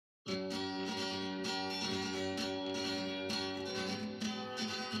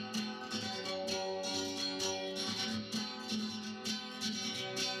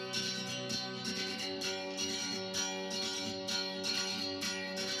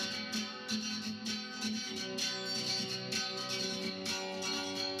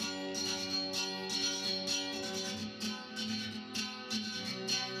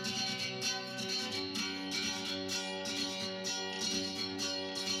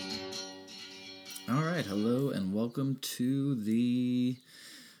right, hello and welcome to the,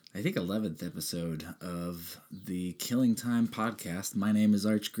 I think, 11th episode of the Killing Time podcast. My name is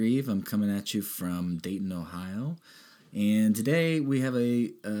Arch Grieve. I'm coming at you from Dayton, Ohio. And today we have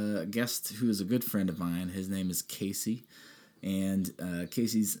a guest who is a good friend of mine. His name is Casey. And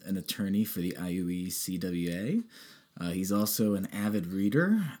Casey's an attorney for the IUE-CWA. He's also an avid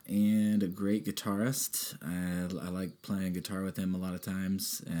reader and a great guitarist. I like playing guitar with him a lot of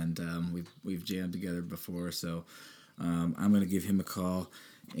times, and we've jammed together before. So I'm going to give him a call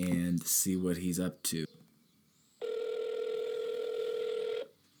and see what he's up to.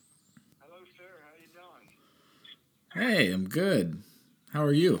 Hello, sir. How you doing? Hey, I'm good. How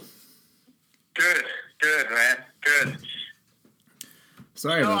are you? Good, man. Good.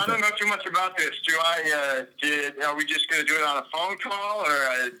 Sorry So about I don't that. know too much about this. Are we just going to do it on a phone call,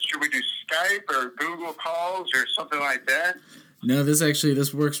 or should we do Skype or Google calls or something like that? No, this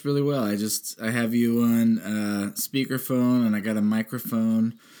works really well. I have you on speakerphone, and I got a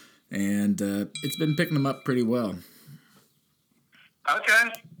microphone, and it's been picking them up pretty well.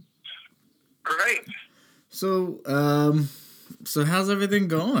 Okay. Great. So how's everything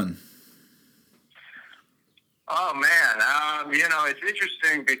going? Oh, man. It's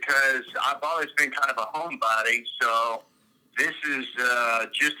interesting because I've always been kind of a homebody, so this is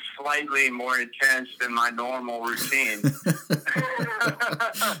just slightly more intense than my normal routine.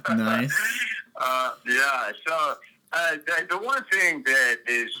 Nice. So the one thing that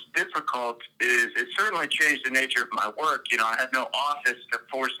is difficult is it certainly changed the nature of my work. I had no office to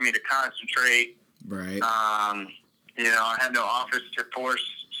force me to concentrate. Right. I had no office to force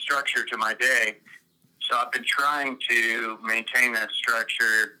structure to my day. So I've been trying to maintain that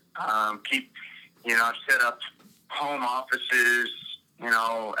structure, I've set up home offices,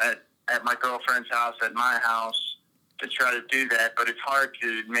 at my girlfriend's house, at my house, to try to do that, but it's hard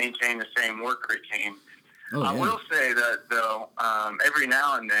to maintain the same work routine. Oh, I yeah. will say that, though, every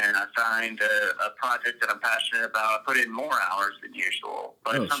now and then I find a project that I'm passionate about. I put in more hours than usual,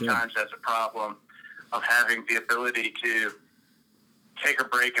 but sometimes that's a problem of having the ability to take a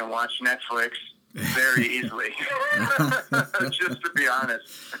break and watch Netflix very easily, just to be honest.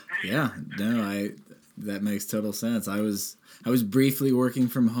 Yeah, no, that makes total sense. I was briefly working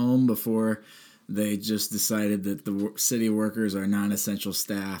from home before they just decided that the city workers are non-essential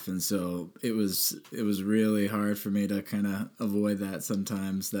staff, and so it was really hard for me to kind of avoid that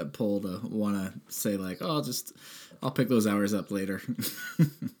sometimes, that pull to want to say like, oh, I'll pick those hours up later.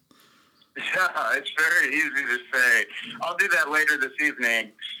 Yeah, it's very easy to say, I'll do that later this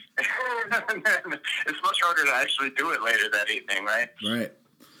evening. And then it's much harder to actually do it later that evening, right? Right.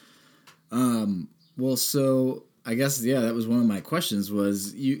 Well, so I guess, that was one of my questions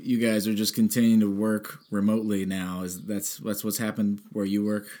was you guys are just continuing to work remotely now. That's what's happened where you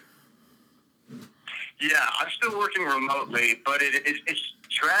work? Yeah, I'm still working remotely, but it's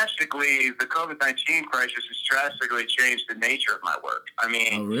drastically, the COVID-19 crisis has drastically changed the nature of my work. I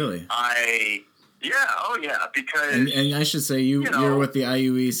mean, oh, really? Because... And I should say you're with the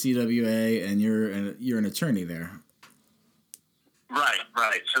IUE-CWA, and you're an attorney there.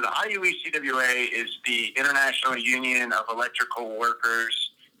 Right. So the IUE-CWA is the International Union of Electrical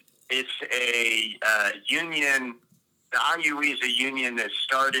Workers. It's a union. The IUE is a union that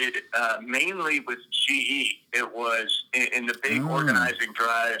started mainly with GE. It was in the big organizing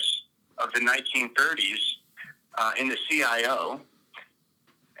drives of the 1930s in the CIO.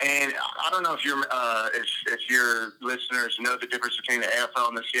 And I don't know if your listeners know the difference between the AFL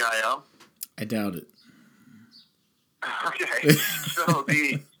and the CIO. I doubt it. Okay, so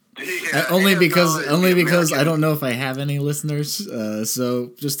the only AFL because I don't know if I have any listeners.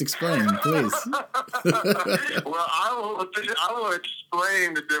 So just explain, please. Well, I will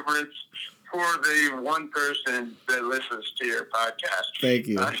explain the difference for the one person that listens to your podcast. Thank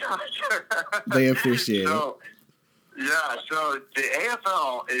you. They appreciate it. So the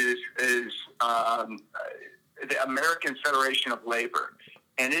AFL is the American Federation of Labor,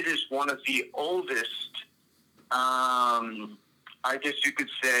 and it is one of the oldest, I guess you could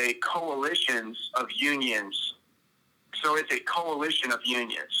say, coalitions of unions. So it's a coalition of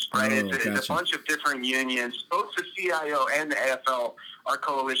unions, right? It's a bunch of different unions. Both the CIO and the AFL are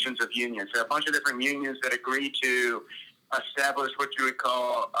coalitions of unions. There are a bunch of different unions that agree to establish what you would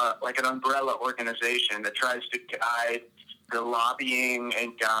call like an umbrella organization that tries to guide the lobbying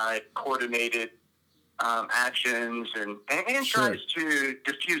and guide coordinated actions and tries to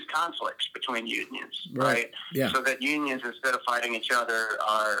diffuse conflicts between unions, right? Yeah. So that unions, instead of fighting each other,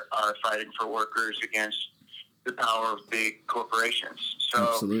 are fighting for workers against the power of big corporations.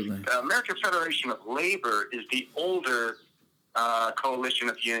 So absolutely. The American Federation of Labor is the older coalition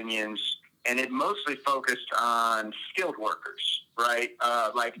of unions, and it mostly focused on skilled workers, right?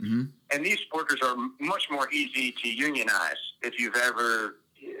 And these workers are much more easy to unionize if you've ever,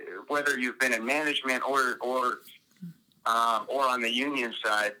 whether you've been in management or on the union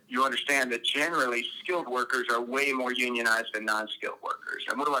side, you understand that generally skilled workers are way more unionized than non-skilled workers.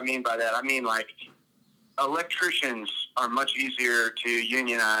 And what do I mean by that? I mean, like, electricians are much easier to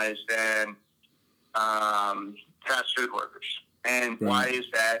unionize than fast food workers. And why is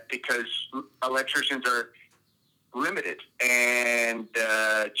that? Because electricians are limited, and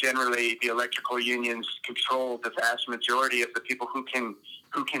generally the electrical unions control the vast majority of the people who can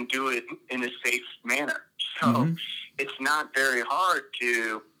do it in a safe manner. So it's not very hard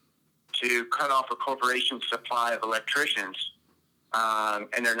to cut off a corporation's supply of electricians,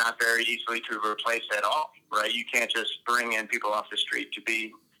 and they're not very easily to replace at all, right? You can't just bring in people off the street to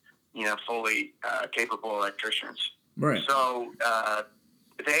be, fully capable electricians. Right. So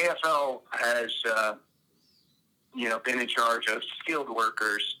the AFL has, been in charge of skilled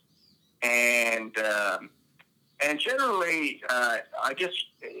workers, and generally, I guess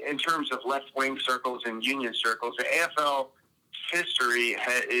in terms of left-wing circles and union circles, the AFL history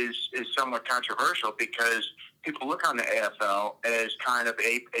is somewhat controversial because people look on the AFL as kind of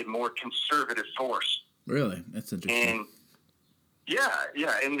a more conservative force. Really? That's interesting. And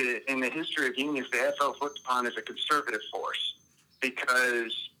in the history of unions, the AFL is looked upon as a conservative force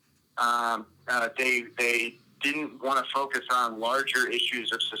because they didn't want to focus on larger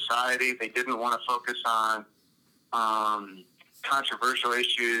issues of society. They didn't want to focus on controversial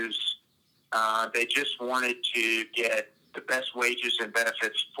issues. They just wanted to get the best wages and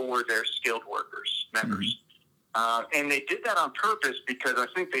benefits for their skilled workers, members. And they did that on purpose because I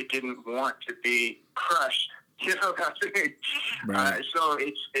think they didn't want to be crushed. You know what I mean? Right. So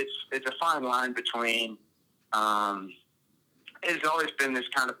it's a fine line between. There's always been this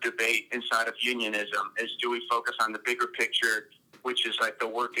kind of debate inside of unionism: is do we focus on the bigger picture, which is like the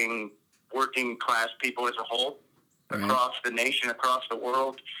working class people as a whole, across the nation, across the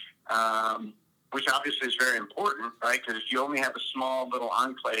world, which obviously is very important, right? Because if you only have a small little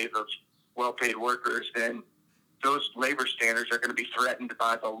enclave of well-paid workers, then those labor standards are going to be threatened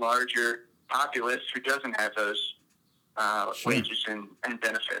by the larger populace who doesn't have those wages and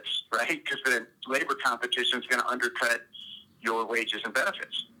benefits, right? Because the labor competition is going to undercut your wages and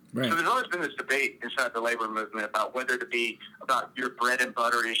benefits. Right. So there's always been this debate inside the labor movement about whether to be about your bread and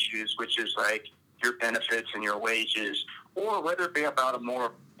butter issues, which is like your benefits and your wages, or whether it be about a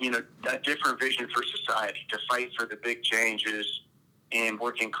more, a different vision for society, to fight for the big changes in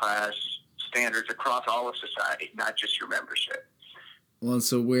working class standards across all of society, not just your membership. Well,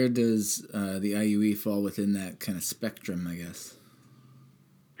 so where does the IUE fall within that kind of spectrum, I guess?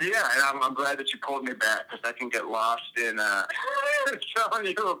 Yeah, and I'm glad that you pulled me back because I can get lost in telling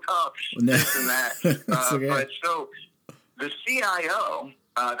you about this and that. Okay. But so the CIO,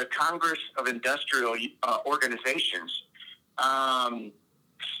 the Congress of Industrial Organizations,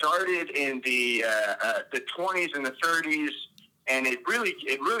 started in the 20s and the 30s, and it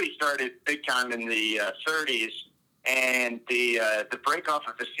really started big time in the 30s. And the break off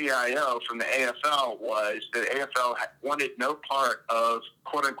of the CIO from the AFL was that the AFL wanted no part of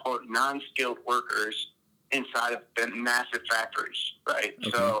quote unquote non-skilled workers inside of the massive factories, right?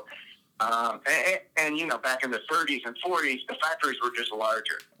 Okay. So, and back in the 30s and 40s, the factories were just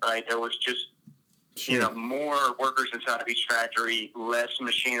larger, right? There was just more workers inside of each factory, less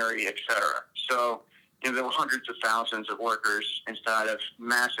machinery, etc. So, there were hundreds of thousands of workers inside of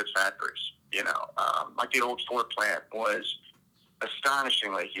massive factories. Like the old Ford plant was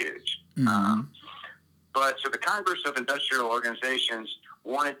astonishingly huge. But so the Congress of Industrial Organizations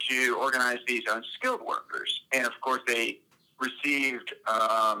wanted to organize these unskilled workers. And of course, they received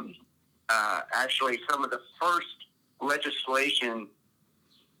actually some of the first legislation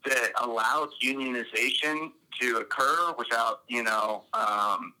that allowed unionization to occur without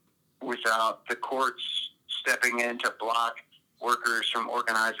the courts stepping in to block workers from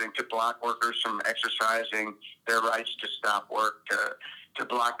organizing, to block workers from exercising their rights to stop work, to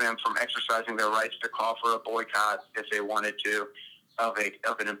block them from exercising their rights to call for a boycott if they wanted to of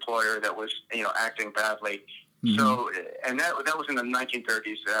an employer that was acting badly. So, and that was in the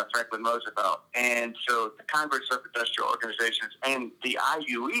 1930s, Franklin Roosevelt. And so the Congress of Industrial Organizations and the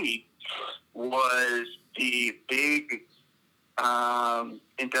IUE was the big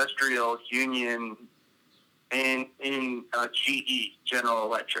industrial union in GE, General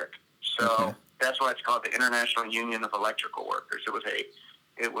Electric. So that's why it's called the International Union of Electrical Workers.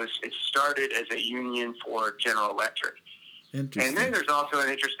 It started as a union for General Electric. And then there's also an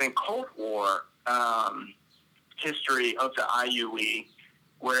interesting Cold War history of the IUE,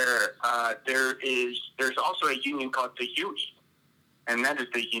 where there's also a union called the UE, and that is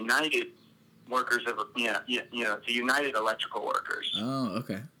the United Workers of the United Electrical Workers. Oh,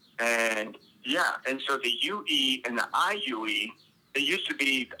 okay. And so the UE and the IUE, it used to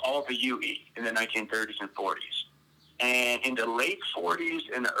be all the UE in the 1930s and 40s, and in the late 40s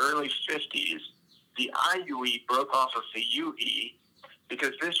and the early 50s, the IUE broke off of the UE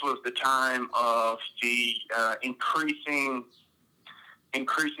because this was the time of the increasing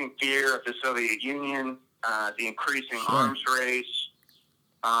fear of the Soviet Union, the increasing arms race.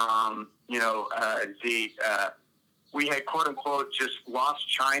 We had quote unquote just lost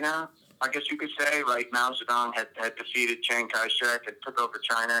China, I guess you could say, right? Mao Zedong had defeated Chiang Kai-shek and took over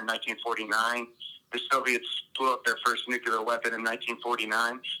China in 1949. The Soviets blew up their first nuclear weapon in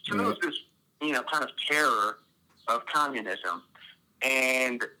 1949. So there was this, kind of terror of communism,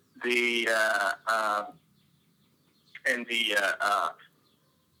 and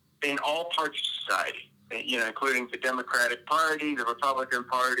in all parts of society, including the Democratic Party, the Republican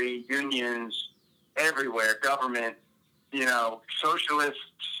Party, unions, everywhere, government,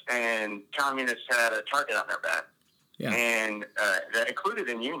 socialists and communists had a target on their back. Yeah. And that included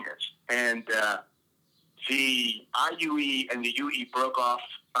in unions. And the IUE and the UE broke off.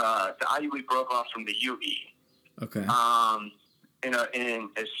 The IUE broke off from the UE. Okay. In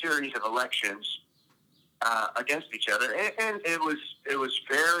a series of elections against each other, and it was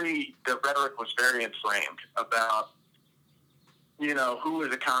the rhetoric was very inflamed about who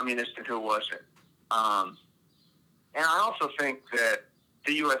was a communist and who wasn't. And I also think that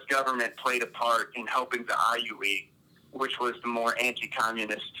the U.S. government played a part in helping the IUE, which was the more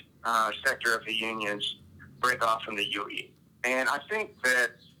anti-communist sector of the unions, break off from the UE. And I think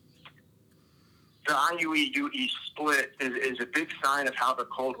that the IUE-UE split is a big sign of how the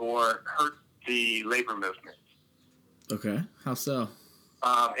Cold War hurt the labor movement. Okay, how so?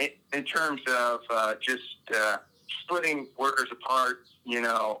 In terms of just splitting workers apart,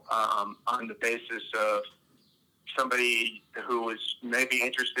 on the basis of somebody who was maybe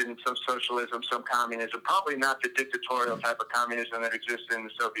interested in some socialism, some communism, probably not the dictatorial type of communism that existed in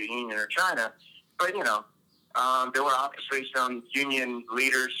the Soviet Union or China, but, there were obviously some union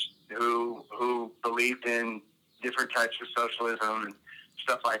leaders who believed in different types of socialism and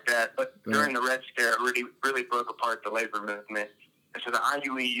stuff like that. But during the Red Scare, it really broke apart the labor movement. And so the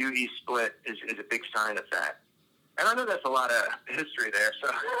IUE-UE split is a big sign of that. And I know that's a lot of history there, so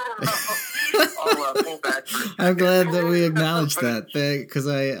I'll pull back for a second. I'm glad that we acknowledged that thing, because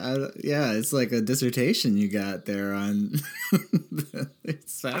it's like a dissertation you got there on.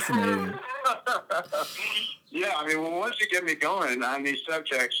 It's fascinating. Yeah, I mean, once you get me going on these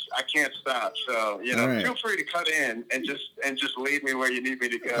subjects, I can't stop. So, right. Feel free to cut in and just lead me where you need me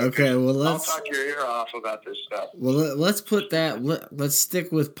to go. Okay, well, I'll talk your ear off about this stuff. Well, let's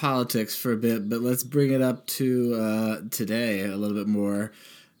stick with politics for a bit, but let's bring it up to today a little bit more.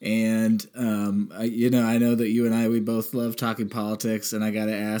 And I know that you and we both love talking politics, and I got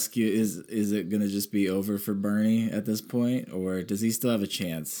to ask you, is it going to just be over for Bernie at this point, or does he still have a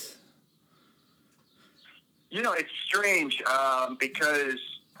chance? It's strange because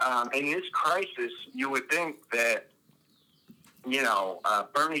in this crisis, you would think that,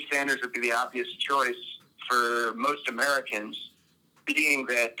 Bernie Sanders would be the obvious choice for most Americans, being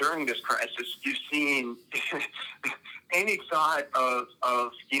that during this crisis, you've seen any thought of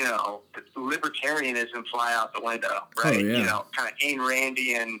libertarianism fly out the window, right? Oh, yeah. Kind of Ayn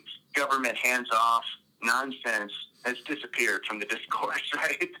Randian government hands-off nonsense has disappeared from the discourse,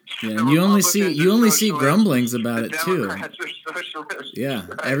 right? Yeah, and you only see grumblings about it too. Democrats are socialists. Yeah,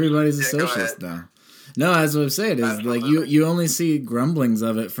 right? everybody's a socialist now. No, that's what I'm saying is Absolutely. Like you only see grumblings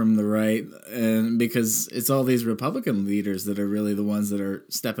of it from the right, and because it's all these Republican leaders that are really the ones that are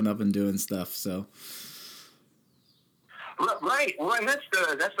stepping up and doing stuff. So. Right. Well, and that's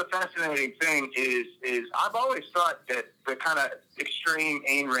the fascinating thing is I've always thought that the kind of extreme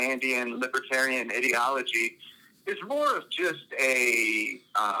Ayn Randian libertarian ideology is more of just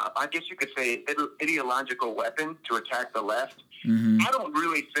I guess you could say, ideological weapon to attack the left. Mm-hmm. I don't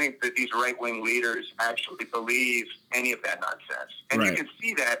really think that these right-wing leaders actually believe any of that nonsense. And You can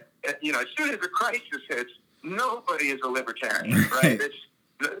see that, as soon as the crisis hits, nobody is a libertarian, right?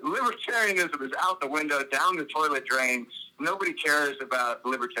 Libertarianism is out the window, down the toilet drain. Nobody cares about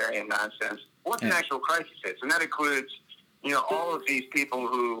libertarian nonsense. Once an actual crisis hits, and that includes, all of these people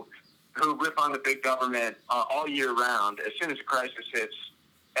who rip on the big government all year round. As soon as a crisis hits,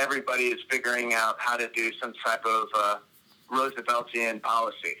 everybody is figuring out how to do some type of Rooseveltian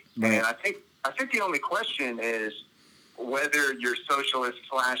policy. Right. And I think the only question is whether your socialist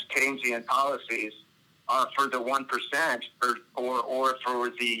 / Keynesian policies for the 1% or for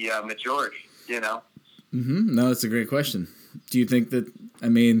the majority. No, that's a great question. Do you think that? I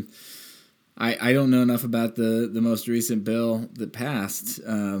mean, I don't know enough about the most recent bill that passed.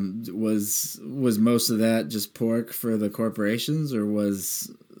 Was most of that just pork for the corporations, or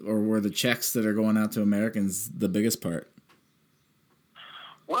were the checks that are going out to Americans the biggest part?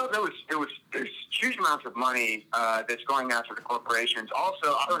 Well, there's huge amounts of money that's going out to the corporations. Also,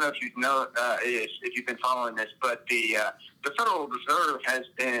 I don't know if you know if you've been following this, but the Federal Reserve has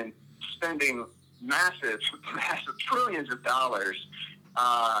been spending massive trillions of dollars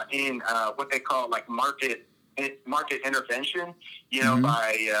in what they call like market intervention.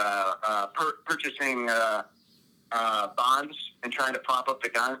 By purchasing bonds and trying to prop up the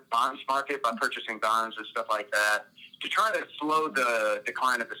bonds market by purchasing bonds and stuff like that, to try to slow the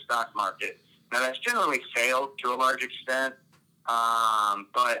decline of the stock market. Now, that's generally failed to a large extent,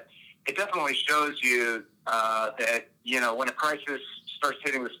 but it definitely shows you that, when a crisis starts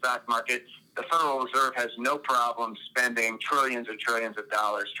hitting the stock market, the Federal Reserve has no problem spending trillions and trillions of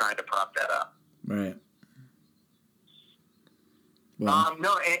dollars trying to prop that up. Right. Well.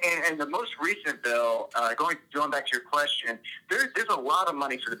 No, and the most recent bill, going back to your question, there's a lot of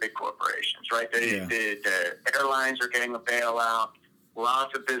money for the big corporations, right? The airlines are getting a bailout.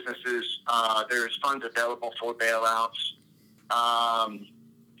 Lots of businesses, there's funds available for bailouts.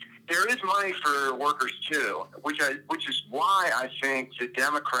 There is money for workers too, which is why I think the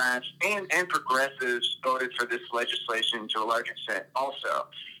Democrats and progressives voted for this legislation to a large extent. Also,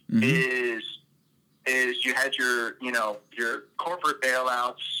 is you had your corporate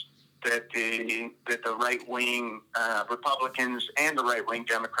bailouts that the right wing Republicans and the right wing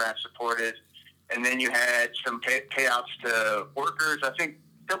Democrats supported, and then you had some payouts to workers. I think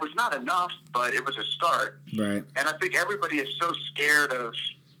that was not enough, but it was a start. Right. And I think everybody is so scared of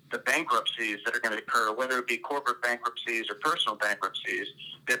the bankruptcies that are going to occur, whether it be corporate bankruptcies or personal bankruptcies,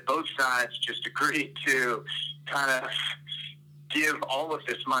 that both sides just agreed to kind of give all of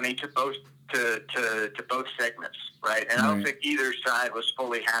this money to both segments, right? And I don't think either side was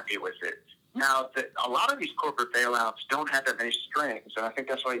fully happy with it. Now, a lot of these corporate bailouts don't have that many strings, and I think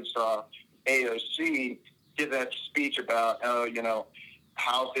that's why you saw AOC give that speech about,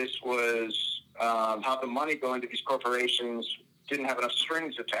 how this was, how the money going to these corporations didn't have enough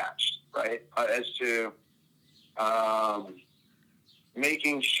strings attached, right? As to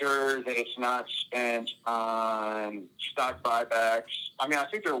making sure that it's not spent on stock buybacks. I mean, I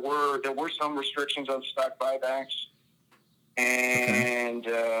think there were some restrictions on stock buybacks, and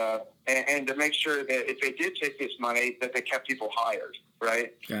to make sure that if they did take this money, that they kept people hired,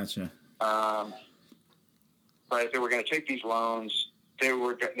 right? Gotcha. But if they were going to take these loans, they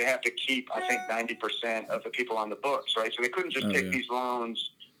have to keep, I think, 90% of the people on the books, right? So they couldn't just take these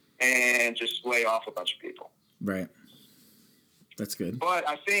loans and just lay off a bunch of people. Right. That's good. But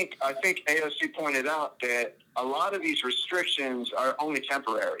I think AOC pointed out that a lot of these restrictions are only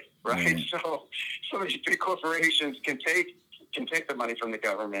temporary, right? So some of these big corporations can take the money from the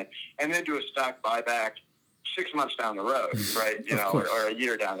government and then do a stock buyback 6 months down the road, right? Or a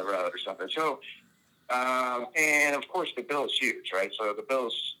year down the road or something. So, and of course the bill is huge, right? So the bill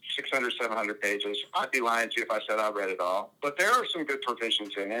is 600, 700 pages. I'd be lying to you if I said I read it all, but there are some good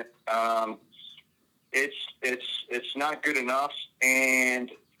provisions in it. It's not good enough, and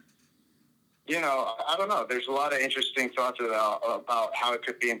I don't know. There's a lot of interesting thoughts about how it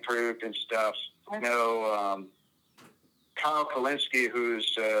could be improved and stuff. I know Kyle Kulinski,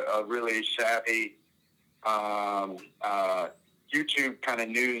 who's a really savvy YouTube kind of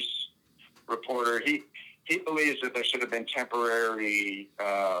news reporter. He believes that there should have been temporary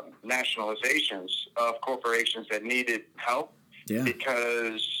nationalizations of corporations that needed help. Yeah.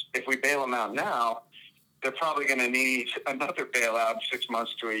 Because if we bail them out now, they're probably going to need another bailout 6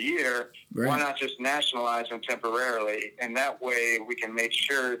 months to a year. Right. Why not just nationalize them temporarily? And that way we can make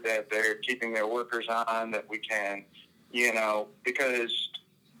sure that they're keeping their workers on, that we can, because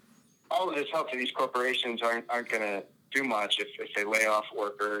all of this help to these corporations aren't going to do much if they lay off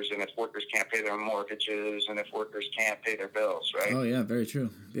workers, and if workers can't pay their mortgages, and if workers can't pay their bills, right? Oh, yeah, very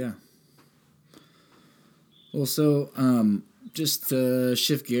true. Yeah. Well, so just to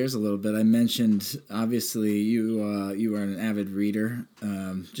shift gears a little bit, I mentioned, obviously, you are an avid reader,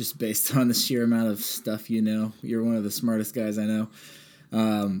 just based on the sheer amount of stuff you know. You're one of the smartest guys I know.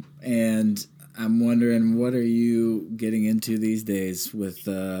 And I'm wondering, what are you getting into these days with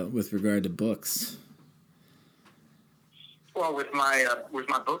regard to books? Well, with my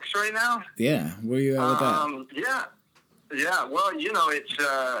books right now? Yeah, where are you at with that? Yeah. Well, it's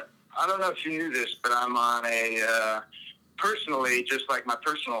I don't know if you knew this, but I'm on personally, just like my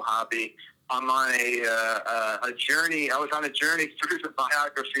personal hobby, I'm on a journey. I was on a journey through the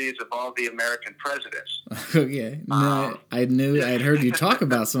biographies of all the American presidents. Okay. No, I knew I'd heard you talk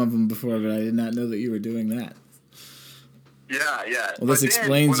about some of them before, but I did not know that you were doing that. Yeah. Well, this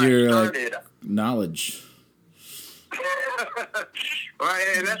explains your knowledge. Well,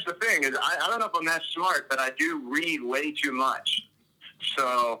 and that's the thing is I don't know if I'm that smart, but I do read way too much.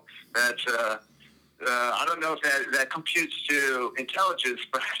 So that's I don't know if that computes to intelligence,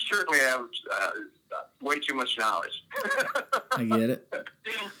 but I certainly have way too much knowledge. I get it.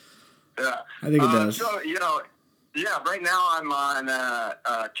 Yeah, I think it does. So right now I'm on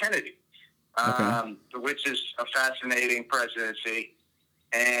Kennedy, which is a fascinating presidency,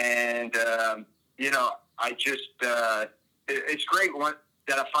 and I just it's great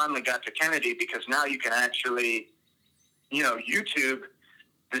that I finally got to Kennedy because now you can actually YouTube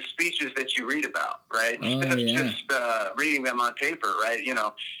the speeches that you read about, right? Instead of just reading them on paper, right?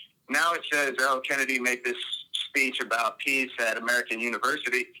 Now it says, Kennedy made this speech about peace at American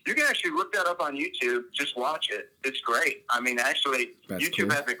University. You can actually look that up on YouTube. Just watch it. It's great. I mean, actually, That's YouTube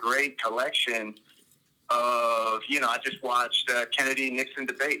cool. has a great collection of, I just watched Kennedy-Nixon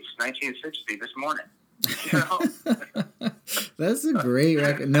debates, 1960, this morning. That's a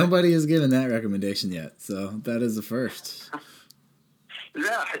great nobody has given that recommendation yet, so that is the first.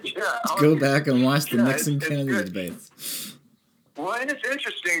 Yeah. Go back and watch the Nixon Kennedy debates. Well, and it's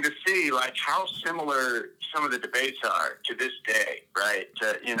interesting to see how similar some of the debates are to this day, right?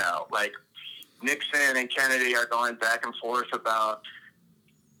 Like Nixon and Kennedy are going back and forth about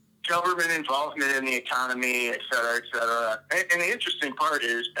government involvement in the economy, et cetera, et cetera. And the interesting part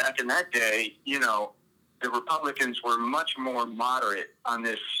is back in that day, the Republicans were much more moderate on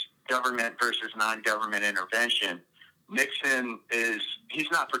this government versus non-government intervention. Nixon he's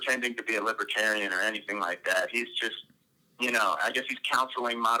not pretending to be a libertarian or anything like that. He's just, I guess he's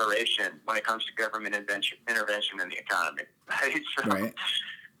counseling moderation when it comes to government intervention in the economy. Right? So, right.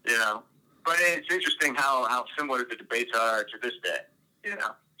 But it's interesting how similar the debates are to this day,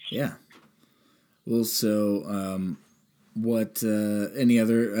 Yeah. Well, so what, any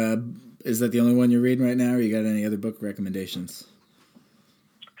other, is that the only one you're reading right now, or you got any other book recommendations?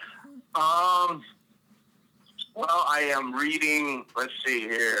 Well, I am reading, let's see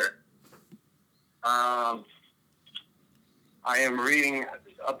here. I am reading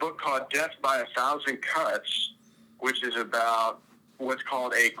a book called Death by a Thousand Cuts, which is about what's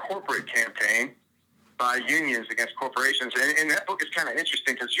called a corporate campaign by unions against corporations. And that book is kind of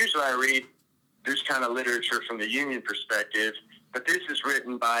interesting because usually I read this kind of literature from the union perspective, but this is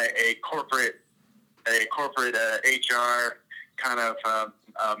written by a corporate HR kind of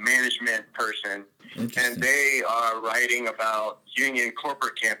management person, and they are writing about union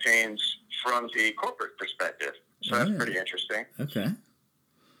corporate campaigns from the corporate perspective. So that's pretty interesting. Okay.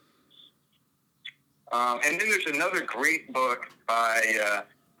 And then there's another great book by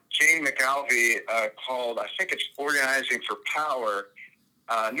Jane McAlvey called, I think it's Organizing for Power,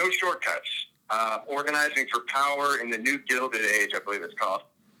 No Shortcuts. Organizing for Power in the New Gilded Age, I believe it's called.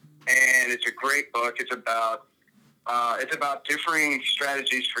 And it's a great book. It's about differing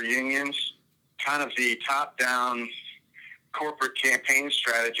strategies for unions, kind of the top-down corporate campaign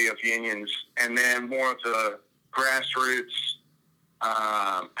strategy of unions, and then more of the grassroots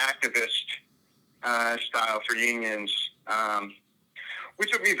activist style for unions,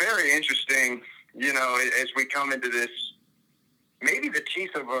 which will be very interesting, as we come into this, maybe the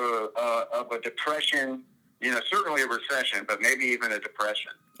teeth of a depression, certainly a recession, but maybe even a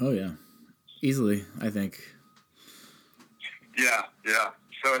depression. Oh, yeah. Easily, I think. Yeah.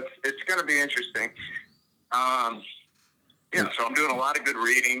 So it's going to be interesting. So I'm doing a lot of good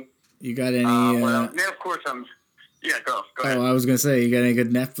reading. You got any... then, of course, I'm... Yeah, go ahead. Oh, I was going to say, you got any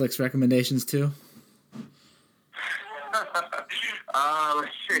good Netflix recommendations, too?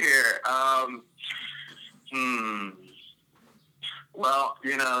 Let's see here. Well,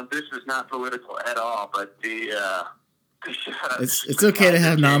 this is not political at all, but it's okay to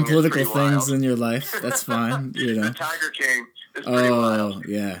have non-political things in your life. That's fine. The Tiger King is pretty wild.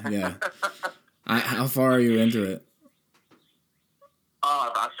 Yeah. How far are you into it?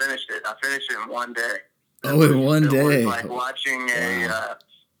 Oh, I finished it. In one day. In one day. It was like watching it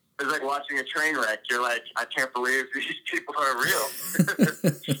was like watching a train wreck. You're like, I can't believe these people are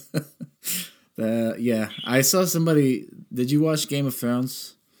real. Yeah, I saw somebody. Did you watch Game of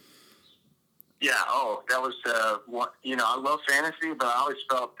Thrones? Yeah, that was one. I love fantasy, but I always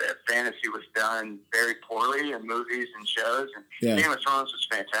felt that fantasy was done very poorly in movies and shows. And Game of Thrones was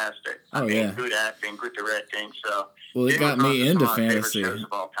fantastic. I mean, good acting, good directing. So, well, it got me into fantasy. Shows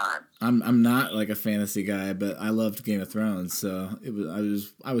of all time. I'm not like a fantasy guy, but I loved Game of Thrones, so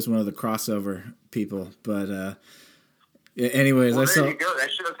I was one of the crossover people. But anyways, well, I saw. There you go.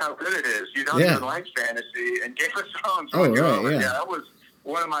 That shows how good it is. You don't even like fantasy, and Game of Thrones. That was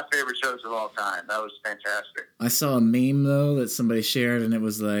one of my favorite shows of all time. That was fantastic. I saw a meme, though, that somebody shared, and it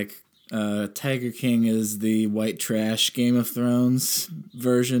was like, Tiger King is the white trash Game of Thrones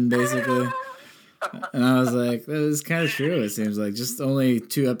version, basically. And I was like, that is kind of true, it seems like. Just only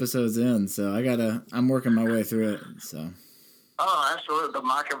 2 episodes in, so I'm working my way through it, so. Oh, absolutely. The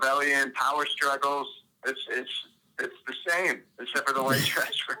Machiavellian power struggles, it's the same, except for the white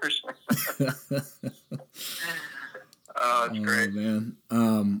trash version. Oh, it's great, man.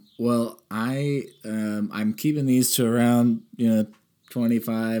 Well, I'm keeping these to around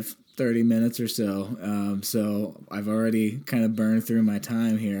 25, 30 minutes or so. So I've already kind of burned through my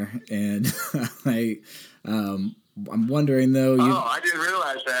time here, and I'm wondering though. I didn't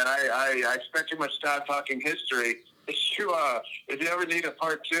realize that. I spent too much time talking history. If you ever need a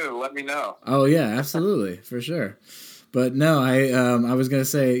part 2, let me know. Oh yeah, absolutely, for sure. But no, I was gonna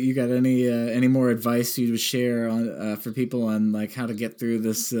say, you got any more advice you would share on for people on like how to get through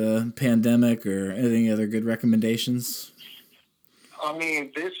this pandemic, or any other good recommendations? I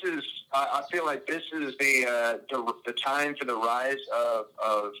mean, I feel like this is the time for the rise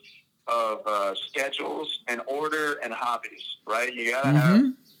of schedules and order and hobbies. Right? You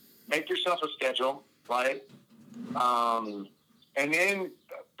gotta make yourself a schedule, right? And then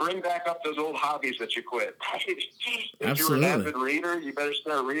bring back up those old hobbies that you quit. If you were an avid reader, you better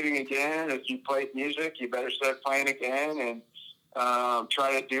start reading again. If you played music, you better start playing again, and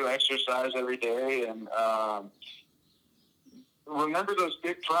try to do exercise every day. And remember those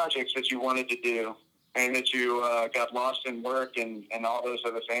big projects that you wanted to do and that you got lost in work and all those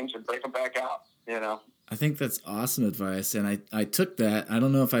other things, and break them back out, I think that's awesome advice, and I took that. I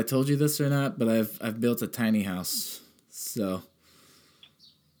don't know if I told you this or not, but I've built a tiny house, so...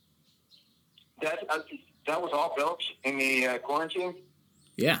 That was all built in the quarantine?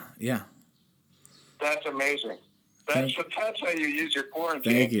 Yeah. That's amazing. That's how you use your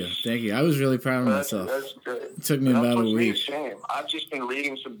quarantine. Thank you. I was really proud of myself. That's good. It took me about a week. Shame. I've just been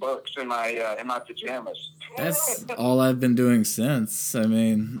reading some books in my pajamas. That's all I've been doing since. I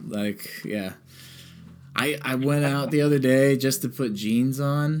mean, like, yeah. I went out the other day just to put jeans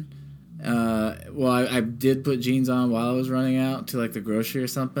on. I did put jeans on while I was running out to like the grocery or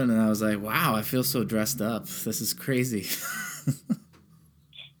something, and I was like, wow, I feel so dressed up. This is crazy.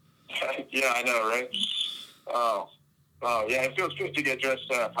 Yeah, I know, right? Oh, yeah, it feels good to get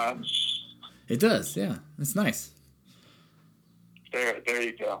dressed up, huh? It does, yeah. It's nice. There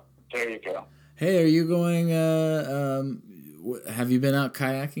you go. Hey, are you going, have you been out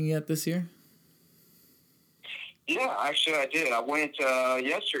kayaking yet this year? Yeah, actually I did. I went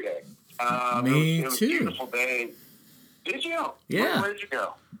yesterday. Me it was too. A beautiful day. Did you? Yeah. Where did you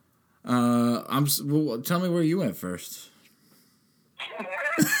go? Tell me where you went first. Mad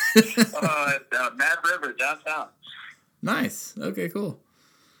River, downtown. Nice. Okay, cool.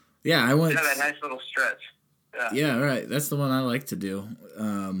 Yeah, I went. Yeah, that nice little stretch. Yeah, right. That's the one I like to do.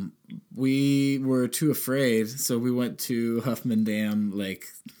 We were too afraid, so we went to Huffman Dam Lake.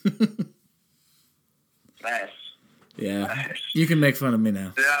 Nice. Yeah. Nice. You can make fun of me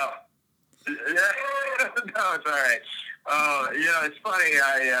now. Yeah. No, it's all right. It's funny.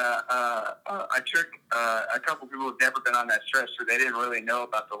 I tricked a couple people who've never been on that stretch, so they didn't really know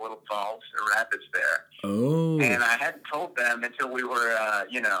about the little falls or rapids there. Oh. And I hadn't told them until we were,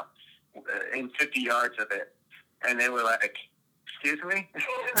 in 50 yards of it. And they were like, excuse me?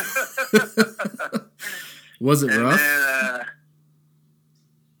 Was it rough? Then,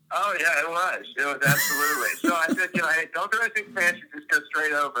 oh, yeah, it was. It was absolutely. So I said, hey, don't do anything fancy, just go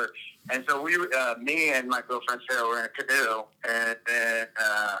straight over. And so me and my girlfriend Sarah were in a canoe, and then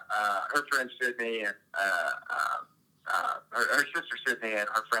her friend Sydney and her sister Sydney and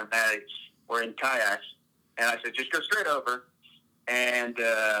her friend Maddie were in kayaks. And I said, just go straight over. And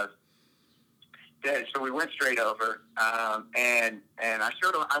so we went straight over, and I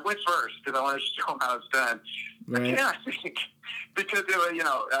showed them. I went first because I wanted to show them how it's done. Right. Yeah, I think because they were,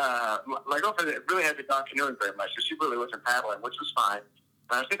 my girlfriend really hadn't gone canoeing very much, so she really wasn't paddling, which was fine.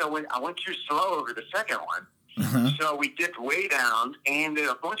 But I think I went too slow over the second one, so we dipped way down, and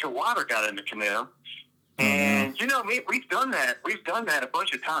a bunch of water got in the canoe. And we've done that. We've done that a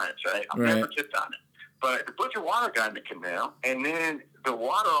bunch of times, right? I've never tipped on it. But a bunch of water got in the canoe, and then the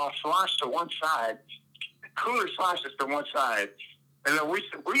water all sloshed to one side, cooler sloshes to one side, and then we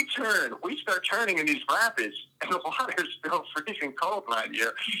start turning in these rapids, and the water's still freezing cold right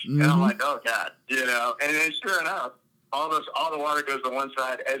here. Mm-hmm. And I'm like, oh God, you know. And then sure enough, all the water goes to one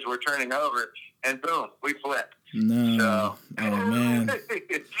side as we're turning over, and boom, we flip. No, so, oh man,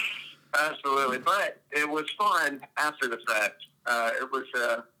 absolutely. But it was fun after the fact. It was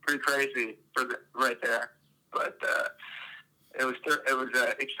pretty crazy right there, but it was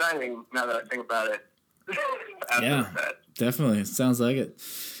exciting now that I think about it. Yeah, definitely. It sounds like it.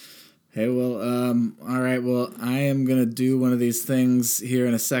 Hey, well, all right. Well, I am gonna do one of these things here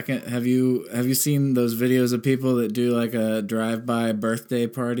in a second. Have you seen those videos of people that do like a drive-by birthday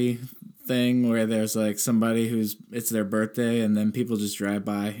party thing where there's like somebody it's their birthday and then people just drive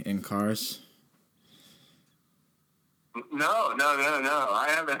by in cars? No. I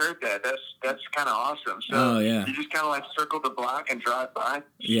haven't heard that. That's kind of awesome. So oh, yeah. You just kind of like circle the block and drive by?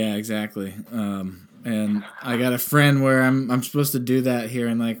 Yeah, exactly. And I got a friend where I'm supposed to do that here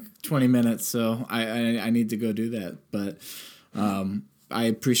in like 20 minutes, so I need to go do that. But I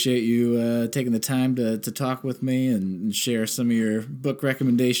appreciate you taking the time to talk with me and share some of your book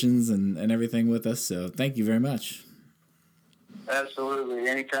recommendations and everything with us. So thank you very much. Absolutely.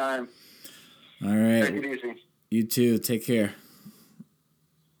 Anytime. All right. Take it easy. You too. Take care.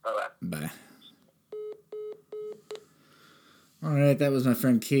 Bye-bye. Bye. All right, that was my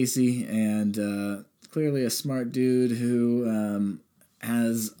friend Casey, and clearly a smart dude who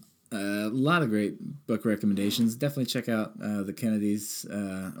has a lot of great book recommendations. Definitely check out the Kennedys,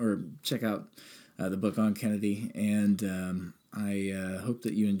 or check out the book on Kennedy, and I hope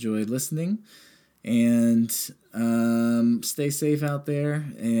that you enjoyed listening. And stay safe out there.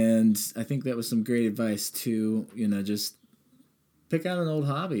 And I think that was some great advice too. You know, just pick out an old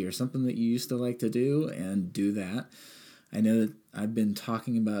hobby or something that you used to like to do and do that. I know that I've been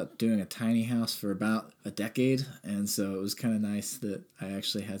talking about doing a tiny house for about a decade, and so it was kind of nice that I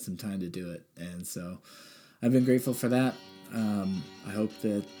actually had some time to do it. And so I've been grateful for that. I hope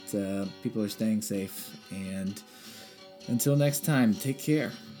that people are staying safe. And until next time, take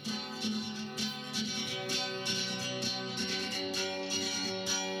care.